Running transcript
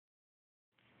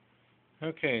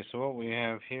Okay, so what we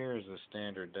have here is a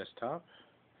standard desktop.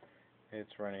 It's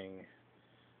running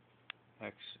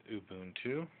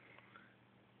Xubuntu,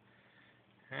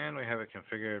 and we have it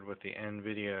configured with the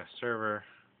NVIDIA server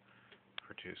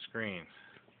for 2 screens.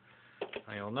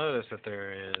 Now you'll notice that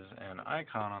there is an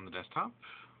icon on the desktop.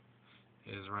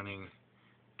 It is running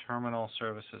Terminal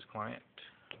Services Client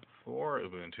for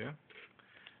Ubuntu.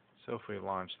 So if we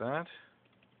launch that,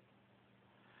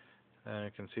 then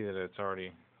you can see that it's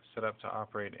already set up to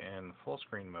operate in full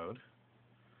screen mode.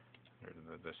 Under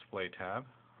the Display tab,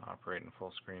 operate in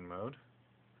full screen mode.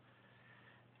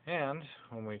 And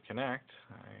when we connect,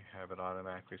 I have it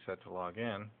automatically set to log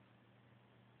in.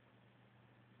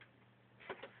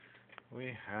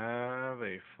 We have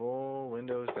a full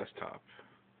Windows desktop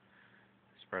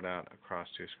spread out across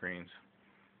 2 screens.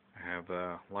 I have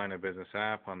the Line of Business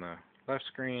app on the left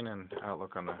screen and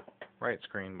Outlook on the right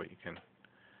screen, but you can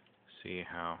see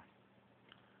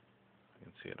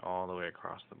it all the way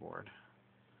across the board.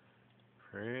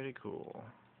 Pretty cool.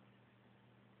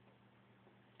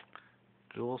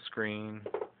 Dual screen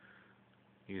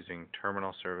using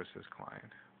Terminal Services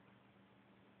Client.